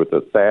forward with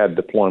the THAAD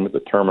deployment, the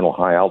Terminal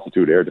High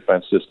Altitude Air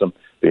Defense System,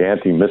 the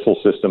anti-missile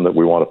system that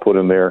we want to put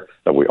in there,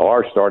 that we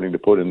are starting to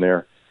put in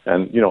there.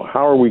 And,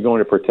 how are we going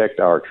to protect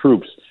our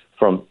troops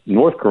from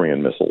North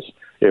Korean missiles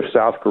if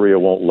South Korea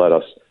won't let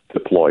us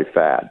deploy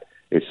THAAD?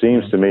 It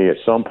seems to me at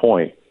some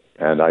point,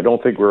 and I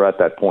don't think we're at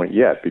that point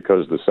yet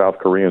because the South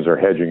Koreans are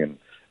hedging and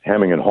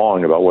hemming and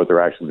hawing about what they're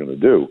actually going to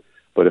do.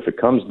 But if it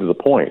comes to the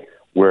point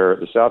where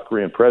the South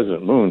Korean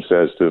President Moon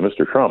says to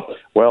Mr. Trump,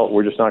 well,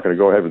 we're just not going to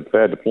go ahead with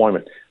THAAD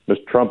deployment,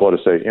 Mr. Trump ought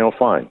to say,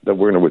 fine, then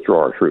we're going to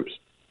withdraw our troops.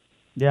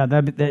 Yeah,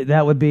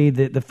 that would be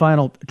the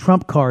final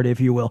trump card, if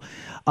you will.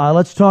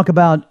 Let's talk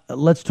about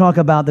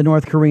the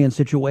North Korean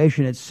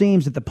situation. It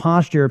seems that the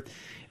posture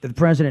that the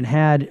president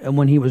had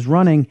when he was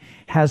running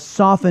has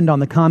softened on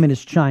the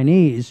communist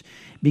Chinese,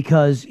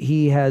 because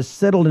he has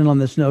settled in on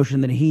this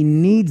notion that he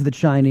needs the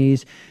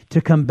Chinese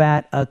to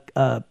combat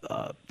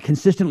a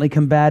consistently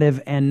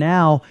combative and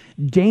now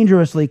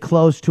dangerously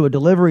close to a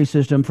delivery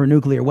system for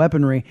nuclear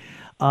weaponry.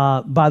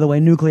 By the way,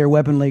 nuclear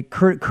weaponry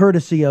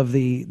courtesy of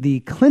the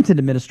Clinton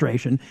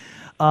administration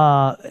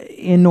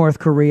in North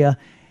Korea.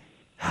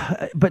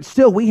 But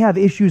still, we have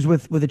issues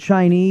with the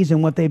Chinese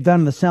and what they've done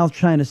in the South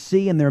China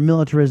Sea and their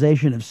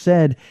militarization of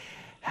said.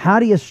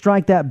 How do you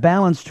strike that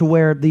balance to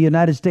where the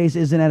United States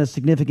isn't at a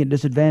significant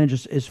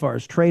disadvantage as far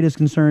as trade is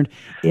concerned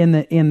in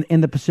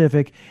the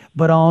Pacific,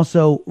 but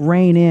also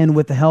rein in,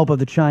 with the help of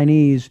the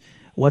Chinese,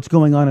 what's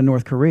going on in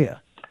North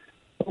Korea?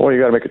 Well, you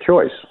got to make a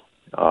choice.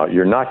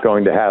 You're not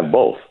going to have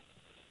both.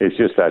 It's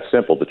just that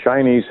simple. The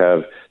Chinese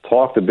have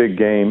talked a big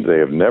game. They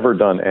have never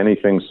done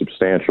anything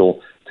substantial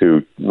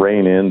to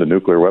rein in the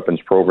nuclear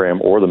weapons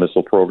program or the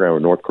missile program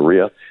of North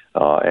Korea.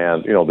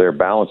 And they're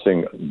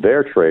balancing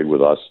their trade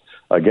with us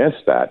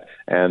against that,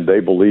 and they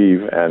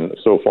believe, and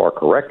so far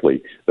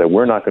correctly, that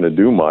we're not going to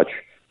do much,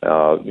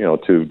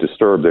 to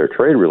disturb their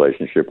trade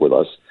relationship with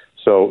us.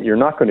 So you're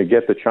not going to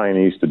get the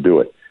Chinese to do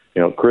it.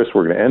 Chris,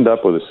 we're going to end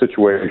up with a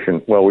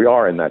situation. Well, we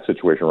are in that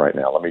situation right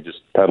now. Let me just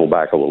pedal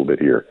back a little bit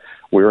here.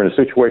 We're in a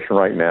situation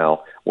right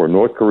now where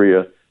North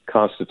Korea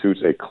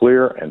constitutes a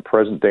clear and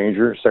present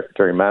danger.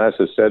 Secretary Mattis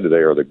has said that they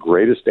are the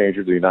greatest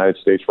danger to the United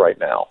States right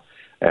now,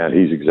 and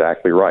he's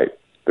exactly right.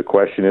 The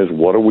question is,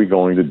 what are we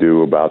going to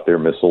do about their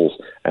missiles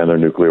and their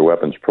nuclear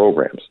weapons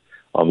programs?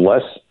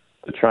 Unless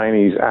the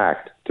Chinese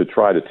act to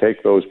try to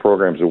take those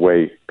programs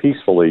away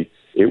peacefully,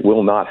 it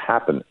will not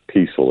happen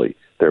peacefully.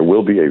 There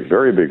will be a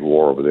very big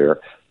war over there.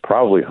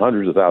 Probably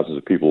hundreds of thousands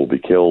of people will be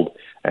killed,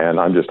 and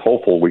I'm just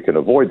hopeful we can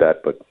avoid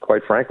that. But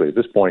quite frankly, at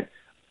this point,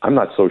 I'm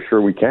not so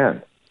sure we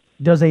can.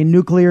 Does a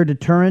nuclear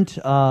deterrent,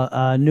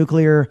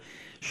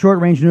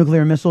 short-range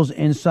nuclear missiles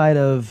inside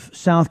of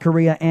South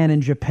Korea and in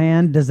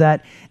Japan, does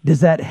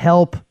that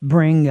help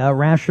bring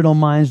rational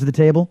minds to the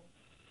table?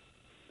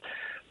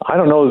 I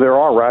don't know if there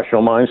are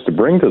rational minds to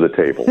bring to the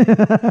table.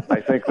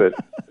 I think that,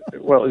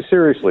 well,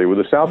 seriously, with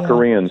the South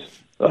Koreans,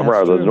 the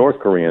North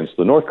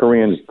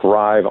Koreans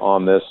thrive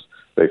on this.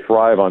 They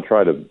thrive on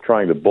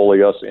trying to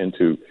bully us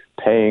into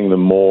paying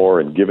them more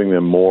and giving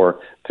them more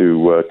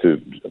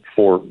to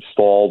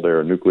forestall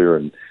their nuclear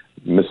and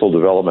missile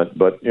development.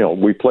 But,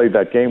 we played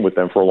that game with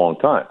them for a long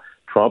time.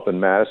 Trump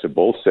and Mattis have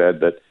both said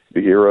that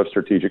the era of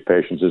strategic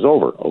patience is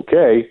over.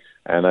 Okay,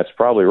 and that's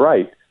probably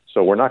right.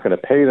 So we're not going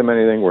to pay them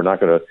anything. We're not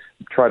going to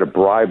try to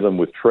bribe them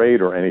with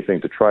trade or anything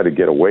to try to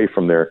get away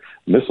from their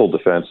missile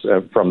defense,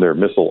 from their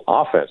missile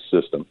offense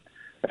system.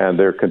 And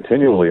they're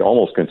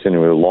almost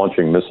continually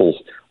launching missiles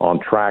on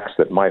tracks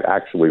that might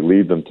actually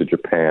lead them to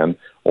Japan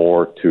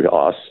or to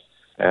us.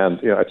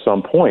 And at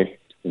some point,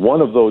 one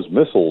of those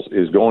missiles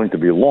is going to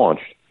be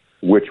launched,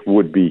 which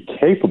would be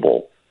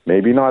capable,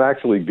 maybe not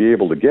actually be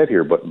able to get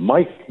here, but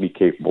might be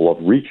capable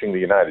of reaching the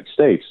United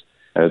States.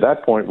 And at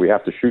that point, we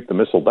have to shoot the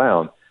missile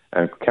down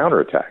and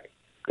counterattack.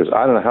 Because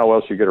I don't know how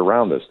else you get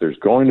around this. There's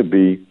going to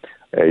be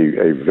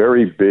a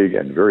very big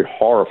and very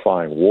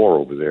horrifying war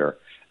over there,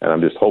 and I'm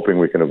just hoping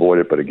we can avoid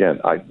it. But again,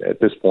 at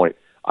this point,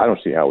 I don't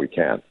see how we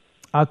can.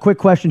 A quick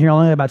question here. I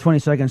only have about 20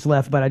 seconds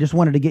left, but I just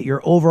wanted to get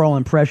your overall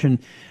impression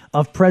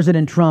of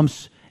President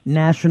Trump's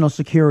national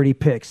security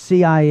picks: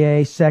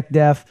 CIA,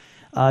 SecDef,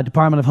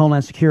 Department of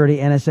Homeland Security,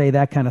 NSA,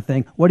 that kind of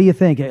thing. What do you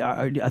think?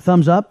 A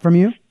thumbs up from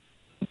you?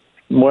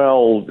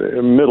 Well,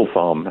 middle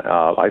thumb.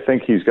 I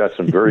think he's got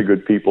some very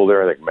good people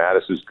there. I think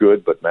Mattis is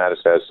good, but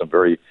Mattis has some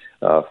very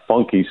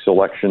funky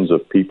selections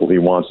of people he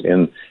wants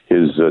in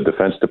his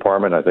Defense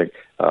Department. I think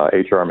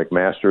H.R.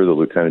 McMaster, the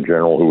Lieutenant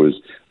General who is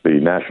the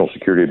National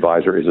Security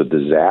Advisor, is a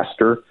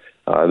disaster.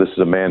 This is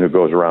a man who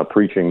goes around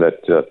preaching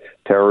that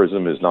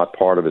terrorism is not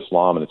part of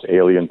Islam and it's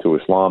alien to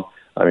Islam.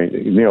 I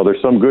mean,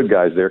 there's some good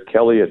guys there.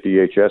 Kelly at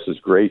DHS is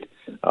great.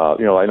 I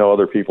know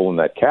other people in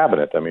that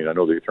cabinet. I mean, I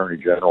know the Attorney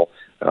General,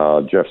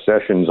 Jeff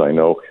Sessions. I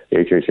know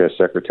HHS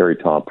Secretary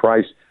Tom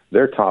Price.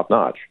 They're top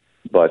notch.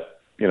 But,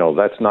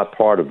 that's not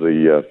part of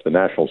the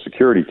national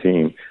security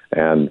team.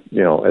 And,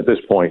 at this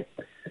point,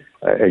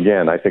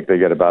 again, I think they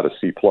get about a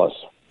C+.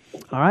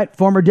 All right.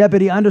 Former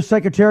Deputy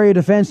Undersecretary of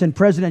Defense in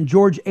President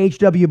George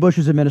H.W.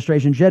 Bush's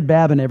administration, Jed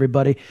Babin,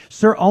 everybody.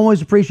 Sir,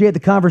 always appreciate the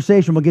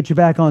conversation. We'll get you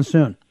back on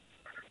soon.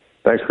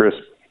 Thanks, Chris.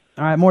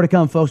 All right, more to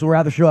come, folks. We'll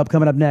wrap the show up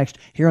coming up next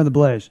here on The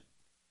Blaze.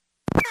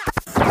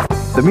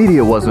 The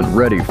media wasn't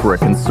ready for a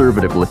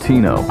conservative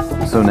Latino,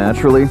 so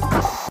naturally,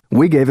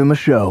 we gave him a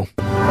show.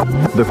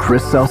 The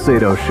Chris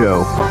Salcedo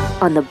Show.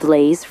 On the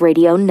Blaze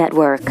Radio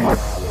Network.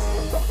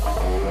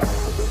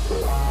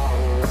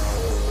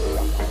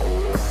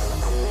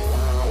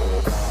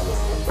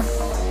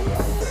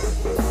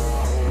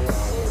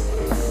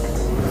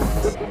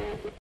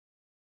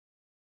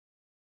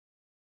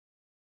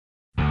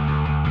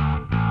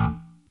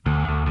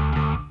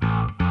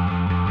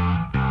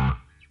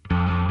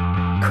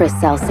 Chris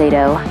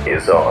Salcedo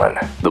is on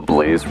the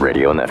Blaze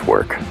Radio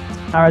Network.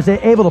 All right, so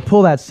able to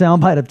pull that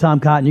soundbite of Tom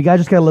Cotton. You guys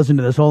just got to listen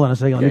to this. Hold on a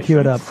second. Let me cue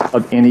it up.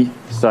 Of any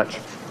such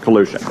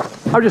collusion.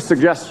 I would just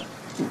suggest,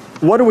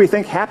 what do we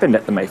think happened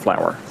at the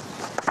Mayflower?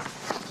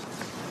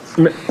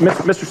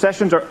 Mr.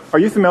 Sessions, are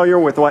you familiar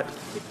with what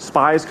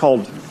spies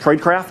called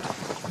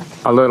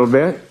tradecraft? A little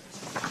bit.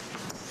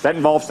 That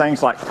involves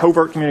things like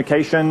covert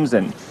communications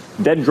and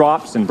dead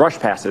drops and brush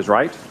passes,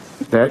 right?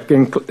 That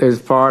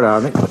is part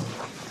of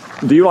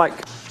it. Do you like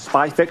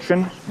spy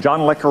fiction?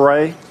 John Le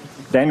Carre,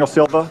 Daniel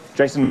Silva,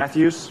 Jason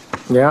Matthews?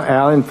 Yeah,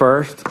 Alan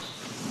First,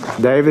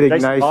 David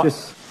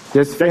Ignatius.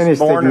 Just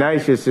finished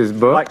Ignatius's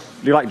book.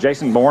 Do you like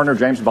Jason Bourne or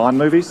James Bond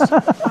movies?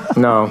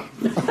 No.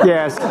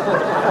 Yes.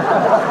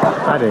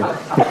 I do.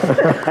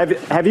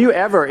 Have you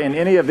ever, in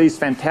any of these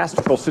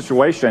fantastical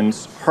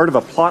situations, heard of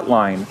a plot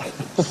line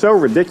so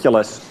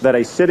ridiculous that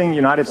a sitting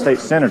United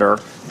States senator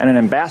and an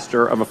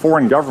ambassador of a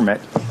foreign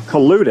government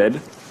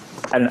colluded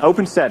at an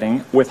open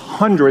setting with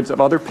hundreds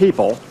of other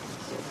people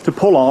to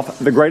pull off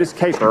the greatest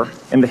caper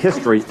in the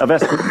history of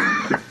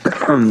espionage?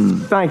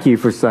 Thank you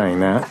for saying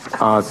that,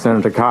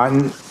 Senator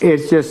Cotton.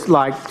 It's just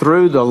like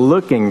through the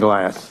looking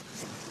glass.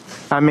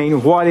 I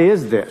mean, what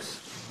is this?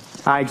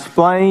 I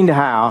explained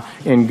how,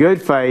 in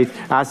good faith,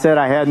 I said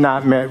I had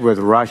not met with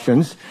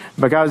Russians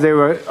because they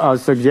were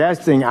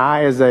suggesting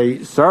I, as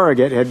a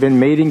surrogate, had been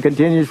meeting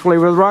continuously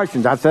with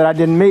Russians. I said I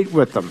didn't meet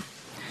with them.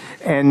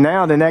 And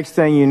now the next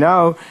thing you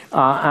know,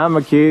 I'm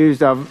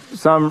accused of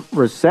some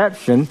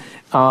reception,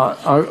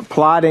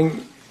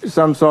 plotting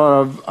some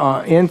sort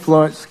of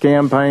influence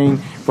campaign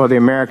for the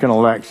American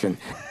election.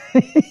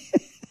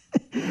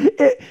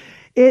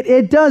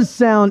 It does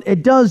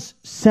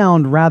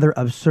sound rather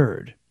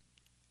absurd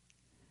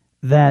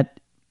that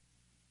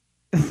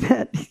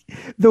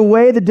the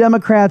way the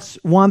Democrats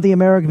want the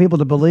American people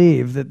to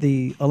believe that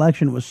the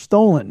election was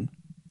stolen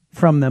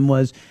from them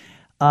was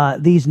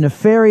these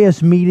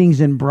nefarious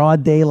meetings in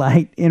broad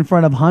daylight in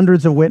front of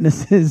hundreds of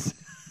witnesses.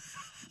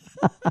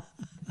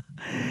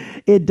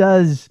 It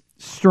does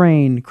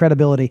strain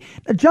credibility.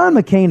 Now, John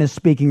McCain is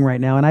speaking right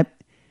now, and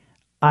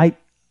I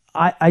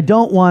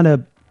don't want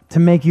to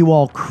make you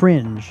all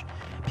cringe,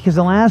 because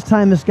the last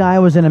time this guy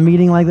was in a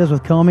meeting like this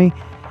with Comey,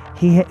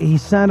 he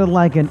sounded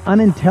like an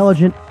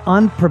unintelligent,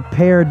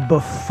 unprepared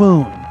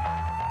buffoon.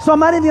 So I'm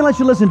not even going to let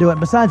you listen to it.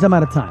 Besides, I'm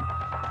out of time.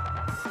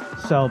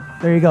 So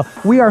there you go.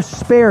 We are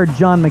spared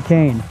John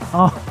McCain.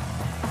 Oh,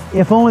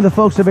 if only the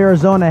folks of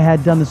Arizona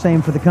had done the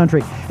same for the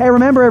country. Hey,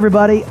 remember,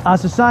 everybody, a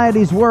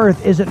society's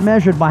worth isn't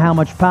measured by how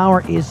much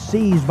power is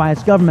seized by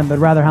its government, but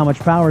rather how much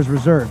power is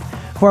reserved.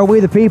 For We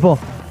the People,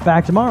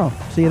 back tomorrow.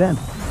 See you then.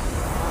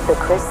 The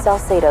Chris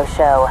Salcedo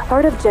Show,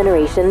 part of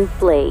Generation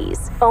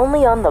Blaze,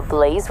 only on the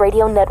Blaze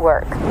Radio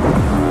Network.